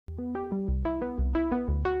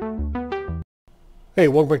Hey,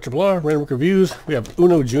 welcome back to Blah, Random Reviews. We have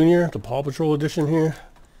Uno Jr., the Paw Patrol edition here.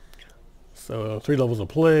 So 3 levels of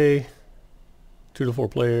play, 2 to 4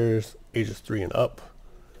 players, ages 3 and up.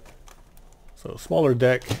 So smaller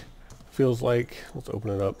deck, feels like. Let's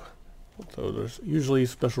open it up. So there's usually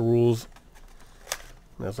special rules.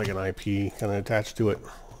 And that's like an IP kind of attached to it.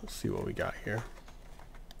 Let's see what we got here.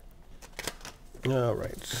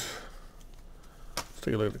 Alright. Let's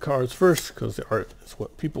take a look at the cards first, because the art is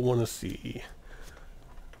what people want to see.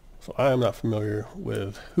 So I am not familiar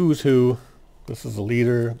with who's who. This is the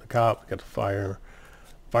leader, the cop, got the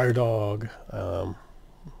fire dog. I'm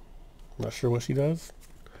not sure what she does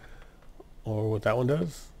or what that one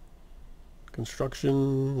does.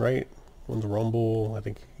 Construction, right? One's a rumble. I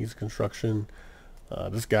think he's construction.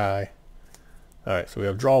 This guy. All right, so we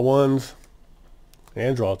have draw ones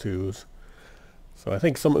and draw twos. So I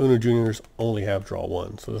think some Uno Juniors only have draw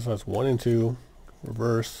one. So this has 1 and 2,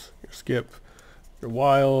 reverse, your skip. You're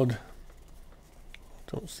wild.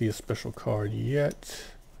 Don't see a special card yet.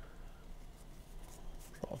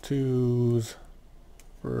 Draw twos.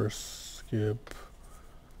 First skip.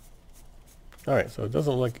 Alright, so it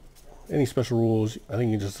doesn't look like any special rules. I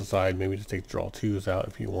think you just decide maybe to take draw twos out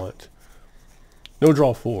if you want. No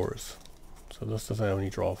draw fours. So this doesn't have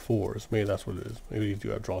any draw fours. Maybe that's what it is. Maybe you do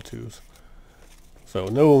have draw twos. So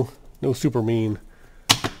no super mean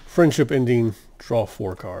friendship ending draw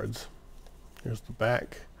 4 cards. Here's the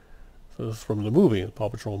back. So this is from the movie, the Paw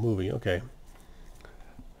Patrol movie. Okay.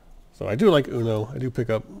 So I do like Uno. I do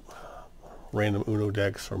pick up random Uno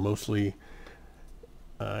decks, or mostly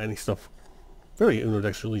any stuff. Really, Uno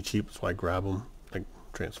decks are really cheap, so I grab them, like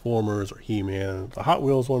Transformers or He-Man. The Hot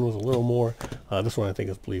Wheels one was a little more. This one I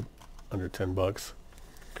think is, I believe, under 10 bucks.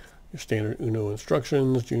 Your standard Uno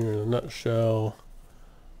instructions, Junior in a nutshell.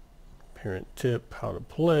 Parent tip, how to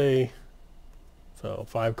play. So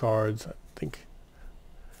 5 cards. I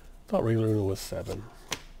thought regular Uno was 7.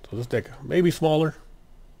 So this deck may be smaller,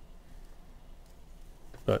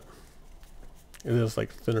 but it is like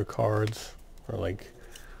thinner cards, or like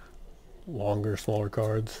longer, smaller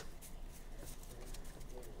cards.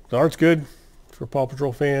 The art's good for a Paw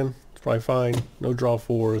Patrol fan. It's probably fine. No draw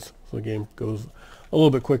 4s, so the game goes a little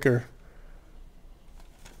bit quicker.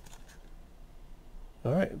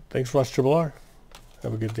 Alright, thanks for watching Triple R.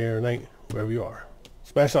 Have a good day or night, wherever you are.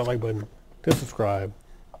 Smash that like button to subscribe.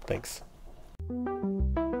 Thanks.